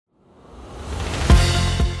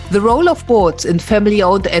The role of boards in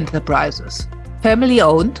family-owned enterprises.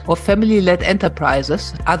 Family-owned or family-led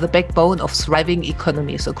enterprises are the backbone of thriving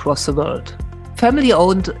economies across the world.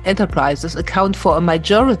 Family-owned enterprises account for a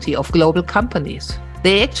majority of global companies.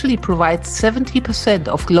 They actually provide 70%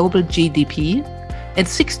 of global GDP and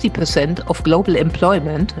 60% of global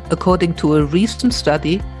employment, according to a recent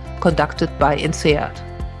study conducted by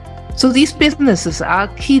INSEAD. So these businesses are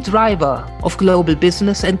a key driver of global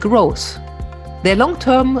business and growth. Their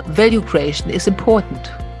long-term value creation is important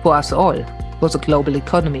for us all, for the global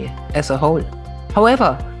economy as a whole.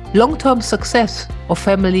 However, long-term success of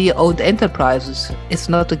family-owned enterprises is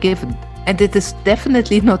not a given, and it is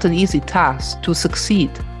definitely not an easy task to succeed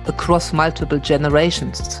across multiple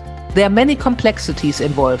generations. There are many complexities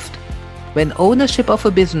involved when ownership of a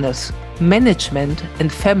business, management,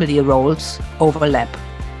 and family roles overlap.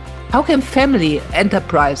 How can family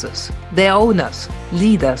enterprises, their owners,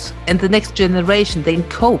 leaders, and the next generation then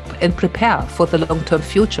cope and prepare for the long-term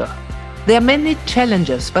future? There are many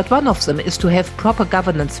challenges, but one of them is to have proper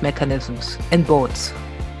governance mechanisms and boards.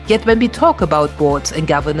 Yet when we talk about boards and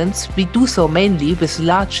governance, we do so mainly with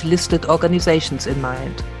large listed organizations in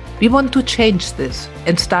mind. We want to change this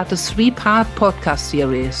and start a 3-part podcast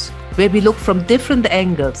series where we look from different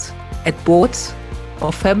angles at boards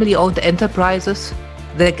of family-owned enterprises,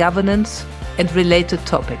 their governance, and related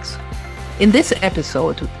topics. In this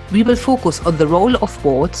episode, we will focus on the role of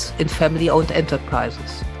boards in family-owned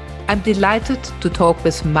enterprises. I'm delighted to talk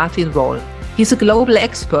with Martin Roll. He's a global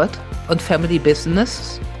expert on family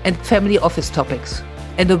business and family office topics,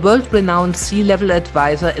 and a world-renowned C-level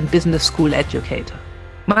advisor and business school educator.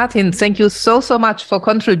 Martin, thank you so much for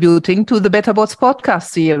contributing to the Better Boards podcast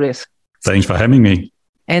series. Thanks for having me.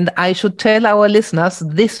 And I should tell our listeners,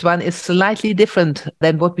 this one is slightly different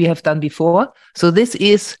than what we have done before. So this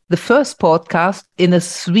is the first podcast in a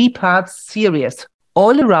 3-part series,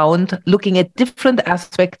 all around looking at different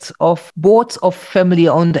aspects of boards of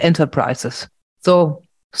family-owned enterprises. So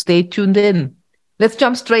stay tuned in. Let's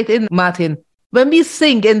jump straight in, Martin. When we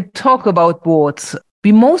think and talk about boards,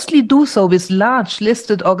 we mostly do so with large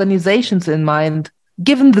listed organizations in mind.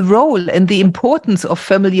 Given the role and the importance of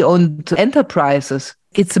family-owned enterprises,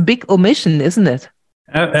 it's a big omission, isn't it?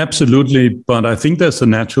 Absolutely. But I think there's a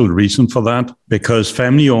natural reason for that, because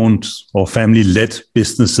family-owned or family-led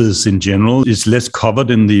businesses in general is less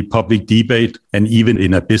covered in the public debate and even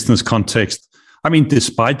in a business context. I mean,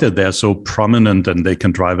 despite that they're so prominent and they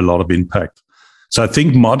can drive a lot of impact. So I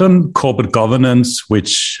think modern corporate governance,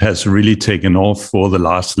 which has really taken off for the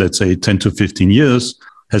last, let's say, 10 to 15 years,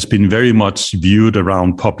 has been very much viewed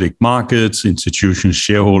around public markets, institutions,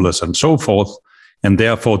 shareholders, and so forth. And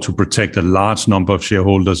therefore to protect a large number of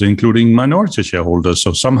shareholders, including minority shareholders.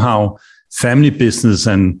 So somehow family business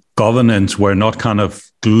and governance were not kind of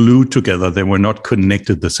glued together. They were not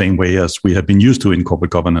connected the same way as we have been used to in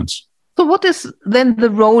corporate governance. So what is then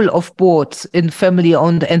the role of boards in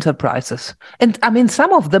family-owned enterprises? And I mean,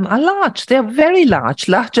 some of them are large. They're very large,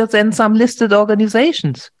 larger than some listed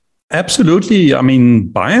organizations. Absolutely. I mean,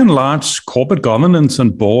 by and large, corporate governance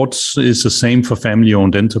and boards is the same for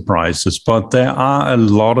family-owned enterprises, but there are a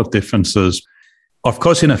lot of differences. Of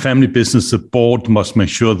course, in a family business, the board must make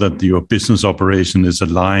sure that your business operation is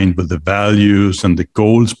aligned with the values and the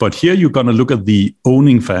goals. But here you're going to look at the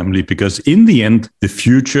owning family, because in the end, the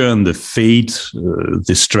future and the fate,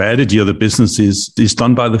 the strategy of the business is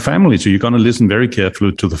done by the family. So you're going to listen very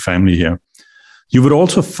carefully to the family here. You would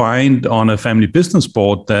also find on a family business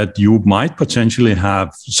board that you might potentially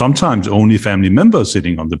have sometimes only family members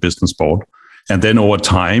sitting on the business board. And then over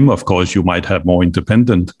time, of course, you might have more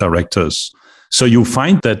independent directors. So you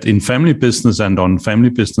find that in family business and on family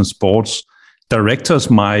business boards, directors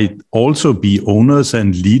might also be owners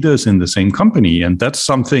and leaders in the same company. And that's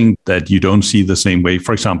something that you don't see the same way,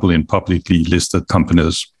 for example, in publicly listed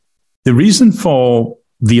companies. The reason for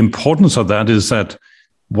the importance of that is that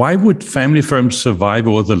why would family firms survive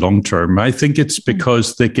over the long term? I think it's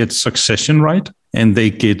because they get succession right and they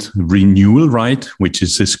get renewal right, which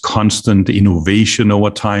is this constant innovation over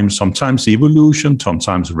time, sometimes evolution,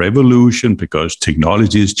 sometimes revolution, because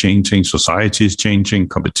technology is changing, society is changing,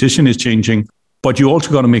 competition is changing. But you also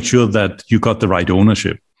got to make sure that you got the right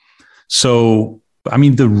ownership. So, I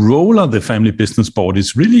mean, the role of the family business board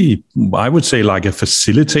is really, I would say, like a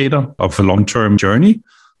facilitator of a long-term journey,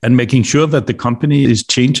 and making sure that the company is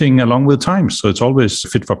changing along with time. So it's always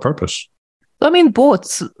fit for purpose. I mean,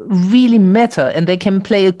 boards really matter and they can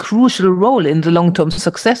play a crucial role in the long-term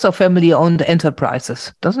success of family-owned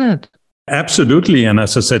enterprises, doesn't it? Absolutely. And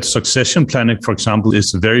as I said, succession planning, for example,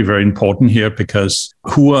 is very, very important here because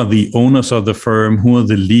who are the owners of the firm? Who are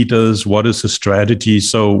the leaders? What is the strategy?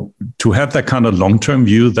 So to have that kind of long-term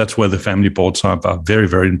view, that's where the family boards are very,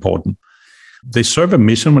 very important. They serve a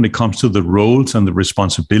mission when it comes to the roles and the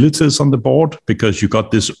responsibilities on the board, because you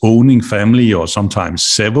got this owning family or sometimes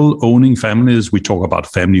several owning families. We talk about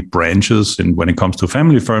family branches, and when it comes to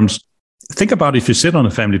family firms, think about if you sit on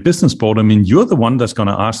a family business board, I mean, you're the one that's going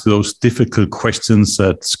to ask those difficult questions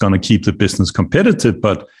that's going to keep the business competitive,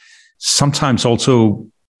 but sometimes also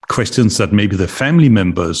questions that maybe the family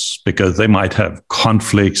members, because they might have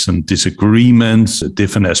conflicts and disagreements,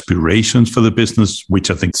 different aspirations for the business,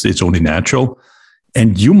 which I think is only natural.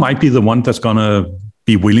 And you might be the one that's going to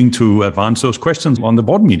be willing to advance those questions on the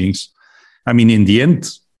board meetings. I mean, in the end,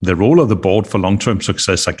 the role of the board for long-term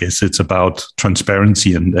success, I guess it's about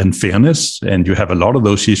transparency and fairness. And you have a lot of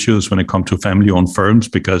those issues when it comes to family-owned firms,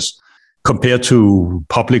 because compared to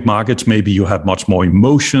public markets, maybe you have much more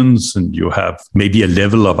emotions and you have maybe a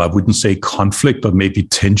level of, I wouldn't say conflict, but maybe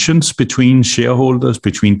tensions between shareholders,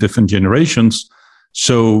 between different generations.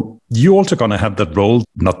 So you're also going to have that role,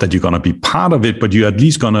 not that you're going to be part of it, but you're at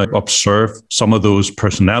least going to observe some of those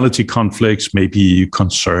personality conflicts, maybe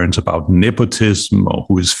concerns about nepotism or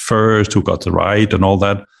who is first, who got the right and all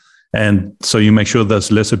that. And so you make sure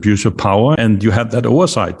there's less abuse of power and you have that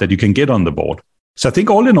oversight that you can get on the board. So I think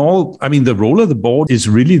all in all, I mean, the role of the board is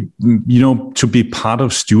really, to be part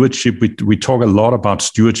of stewardship. We talk a lot about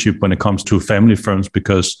stewardship when it comes to family firms,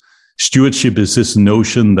 because stewardship is this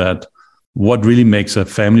notion that what really makes a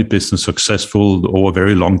family business successful over a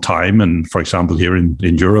very long time. And for example, here in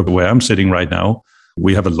Europe, where I'm sitting right now,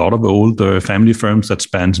 we have a lot of old family firms that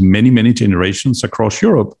spans many, many generations across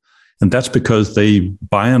Europe. And that's because they,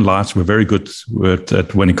 by and large, were very good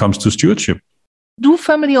at when it comes to stewardship. Do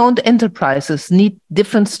family-owned enterprises need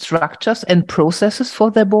different structures and processes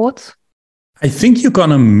for their boards? I think you're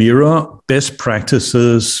going to mirror best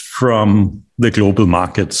practices from the global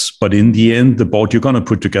markets. But in the end, the board you're going to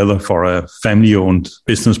put together for a family-owned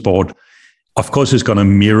business board, of course, is going to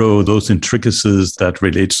mirror those intricacies that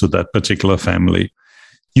relates to that particular family.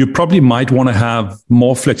 You probably might want to have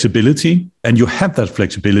more flexibility, and you have that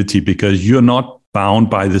flexibility because you're not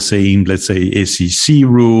bound by the same, let's say, SEC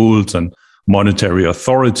rules and monetary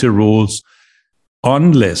authority rules,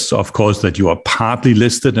 unless, of course, that you are partly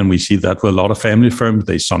listed. And we see that with a lot of family firms.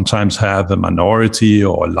 They sometimes have a minority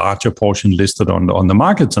or a larger portion listed on the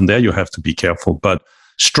markets, and there you have to be careful. But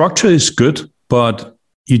structure is good, but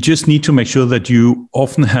you just need to make sure that you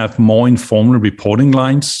often have more informal reporting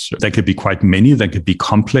lines. There could be quite many, there could be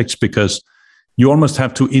complex, because you almost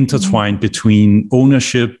have to intertwine between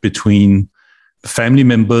ownership, between family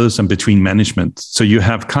members and between management. So you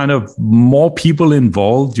have kind of more people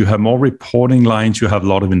involved, you have more reporting lines, you have a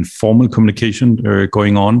lot of informal communication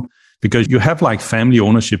going on, because you have like family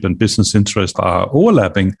ownership and business interests are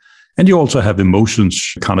overlapping, and you also have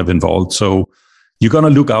emotions kind of involved. So you're going to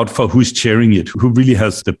look out for who's chairing it, who really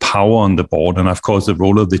has the power on the board. And of course, the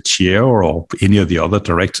role of the chair or any of the other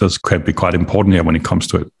directors can be quite important here when it comes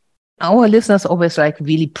to it. Our listeners always like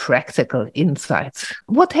really practical insights.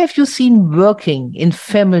 What have you seen working in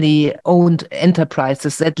family-owned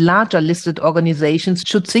enterprises that larger listed organizations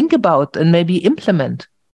should think about and maybe implement?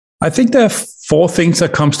 I think there are 4 things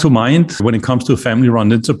that comes to mind when it comes to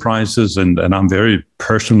family-run enterprises. And I'm very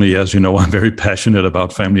personally, as you know, I'm very passionate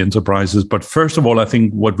about family enterprises. But first of all, I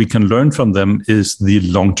think what we can learn from them is the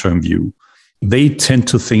long-term view. They tend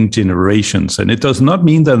to think generations, and it does not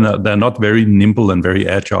mean that they're not very nimble and very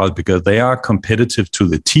agile, because they are competitive to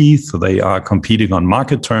the teeth. They are competing on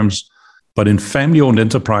market terms. But in family-owned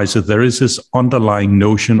enterprises, there is this underlying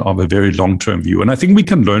notion of a very long-term view. And I think we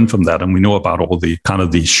can learn from that. And we know about all the kind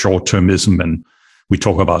of the short-termism, and we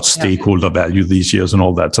talk about stakeholder value these years and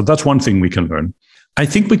all that. So that's one thing we can learn. I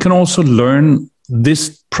think we can also learn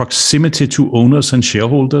this proximity to owners and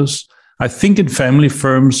shareholders. I think in family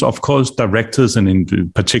firms, of course, directors and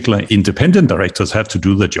in particular independent directors have to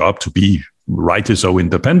do the job to be rightly so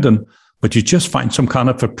independent. But you just find some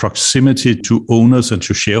kind of a proximity to owners and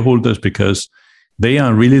to shareholders, because they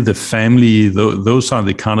are really the family. Those are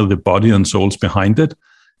the kind of the body and souls behind it.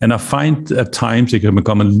 And I find at times it can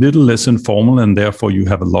become a little less informal, and therefore you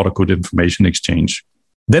have a lot of good information exchange.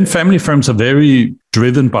 Then family firms are very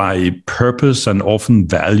driven by purpose and often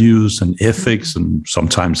values and ethics and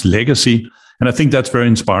sometimes legacy. And I think that's very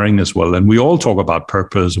inspiring as well. And we all talk about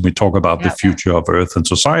purpose and we talk about the future of Earth and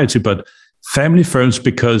society, but family firms,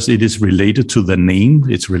 because it is related to the name,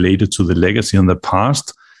 it's related to the legacy in the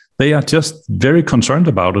past, they are just very concerned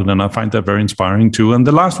about it. And I find that very inspiring too. And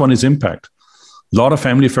the last one is impact. A lot of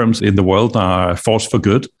family firms in the world are a force for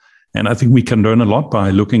good. And I think we can learn a lot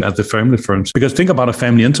by looking at the family firms. Because think about a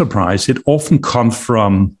family enterprise, it often comes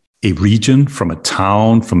from a region, from a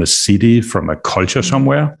town, from a city, from a culture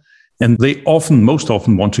somewhere. And they most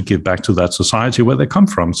often want to give back to that society where they come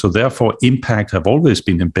from. So therefore, impact have always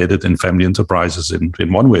been embedded in family enterprises in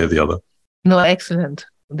one way or the other. No, excellent.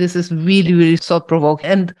 This is really, really thought-provoking.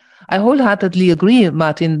 And I wholeheartedly agree,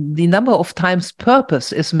 Martin. The number of times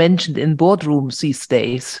purpose is mentioned in boardrooms these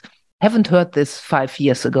days. Haven't heard this 5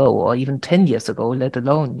 years ago or even 10 years ago, let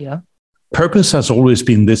alone, yeah? Purpose has always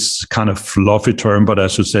been this kind of fluffy term, but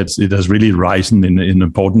as you said, it has really risen in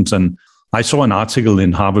importance. And I saw an article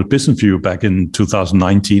in Harvard Business Review back in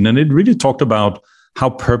 2019, and it really talked about how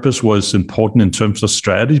purpose was important in terms of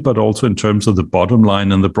strategy, but also in terms of the bottom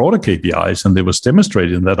line and the broader KPIs. And they was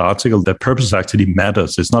demonstrated in that article that purpose actually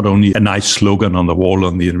matters. It's not only a nice slogan on the wall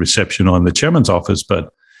on the reception or in the chairman's office,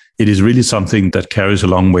 but it is really something that carries a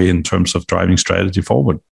long way in terms of driving strategy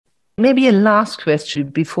forward. Maybe a last question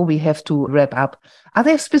before we have to wrap up. Are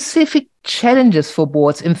there specific challenges for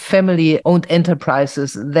boards in family-owned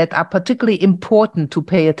enterprises that are particularly important to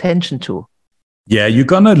pay attention to? Yeah, you're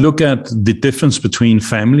going to look at the difference between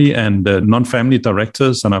family and non-family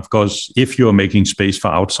directors. And of course, if you're making space for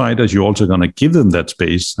outsiders, you're also going to give them that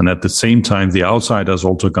space. And at the same time, the outsiders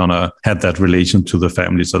also going to have that relation to the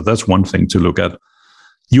family. So that's one thing to look at.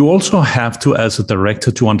 You also have to, as a director,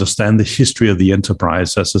 to understand the history of the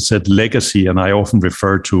enterprise. As I said, legacy, and I often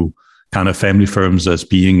refer to kind of family firms as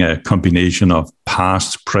being a combination of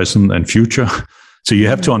past, present, and future. So you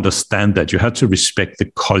have to understand that. You have to respect the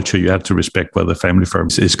culture. You have to respect where the family firm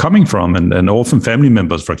is coming from. And often family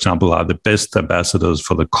members, for example, are the best ambassadors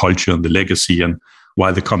for the culture and the legacy and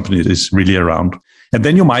why the company is really around. And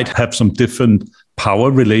then you might have some different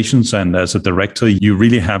power relations. And as a director, you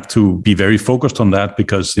really have to be very focused on that,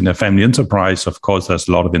 because in a family enterprise, of course, there's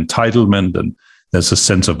a lot of entitlement and there's a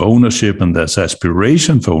sense of ownership and there's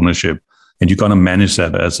aspiration for ownership. And you're going to manage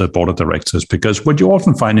that as a board of directors, because what you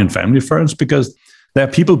often find in family firms, because there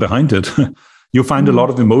are people behind it, you find a lot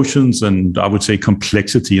of emotions and I would say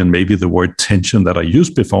complexity and maybe the word tension that I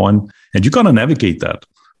used before. And you're going to navigate that.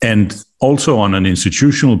 And also on an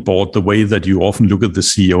institutional board, the way that you often look at the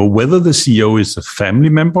CEO, whether the CEO is a family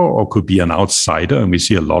member or could be an outsider. And we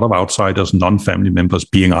see a lot of outsiders, non-family members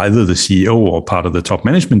being either the CEO or part of the top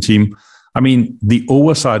management team. I mean, the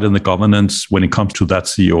oversight and the governance when it comes to that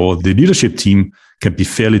CEO, the leadership team can be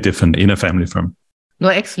fairly different in a family firm. No,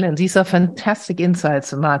 excellent. These are fantastic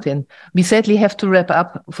insights, Martin. We sadly have to wrap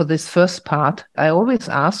up for this first part. I always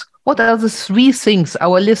ask, what are the 3 things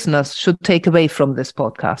our listeners should take away from this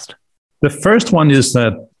podcast? The first one is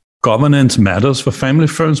that governance matters for family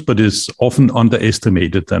firms, but is often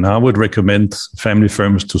underestimated. And I would recommend family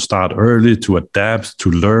firms to start early, to adapt, to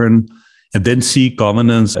learn, and then see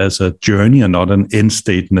governance as a journey and not an end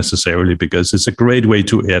state necessarily, because it's a great way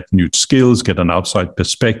to add new skills, get an outside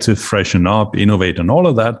perspective, freshen up, innovate, and all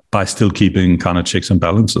of that by still keeping kind of checks and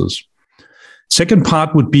balances. Second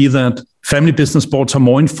part would be that family business boards are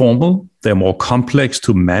more informal. They're more complex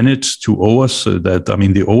to manage, to oversee.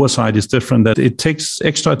 The oversight is different, that it takes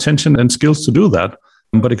extra attention and skills to do that,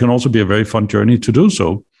 but it can also be a very fun journey to do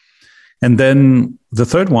so. And then the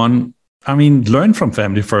third one, learn from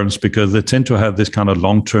family firms, because they tend to have this kind of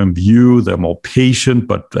long-term view. They're more patient,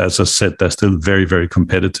 but as I said, they're still very, very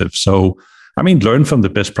competitive. So, learn from the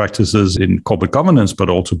best practices in corporate governance,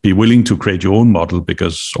 but also be willing to create your own model,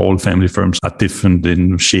 because all family firms are different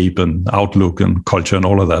in shape and outlook and culture and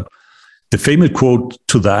all of that. The famous quote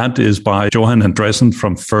to that is by Johan Andresen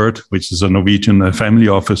from Ferd, which is a Norwegian family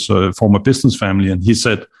office, a former business family. And he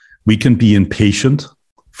said, "We can be impatient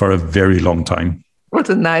for a very long time." What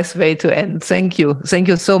a nice way to end. Thank you. Thank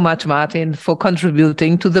you so much, Martin, for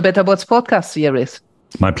contributing to the Better Boards podcast series.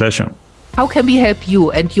 My pleasure. How can we help you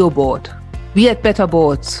and your board? We at Better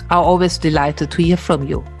Boards are always delighted to hear from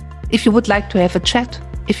you. If you would like to have a chat,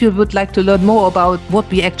 if you would like to learn more about what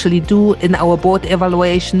we actually do in our board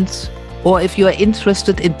evaluations, or if you are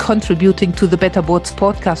interested in contributing to the Better Boards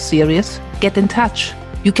podcast series, get in touch.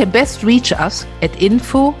 You can best reach us at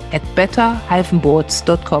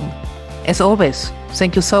info@better-boards.com. As always,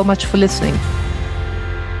 thank you so much for listening.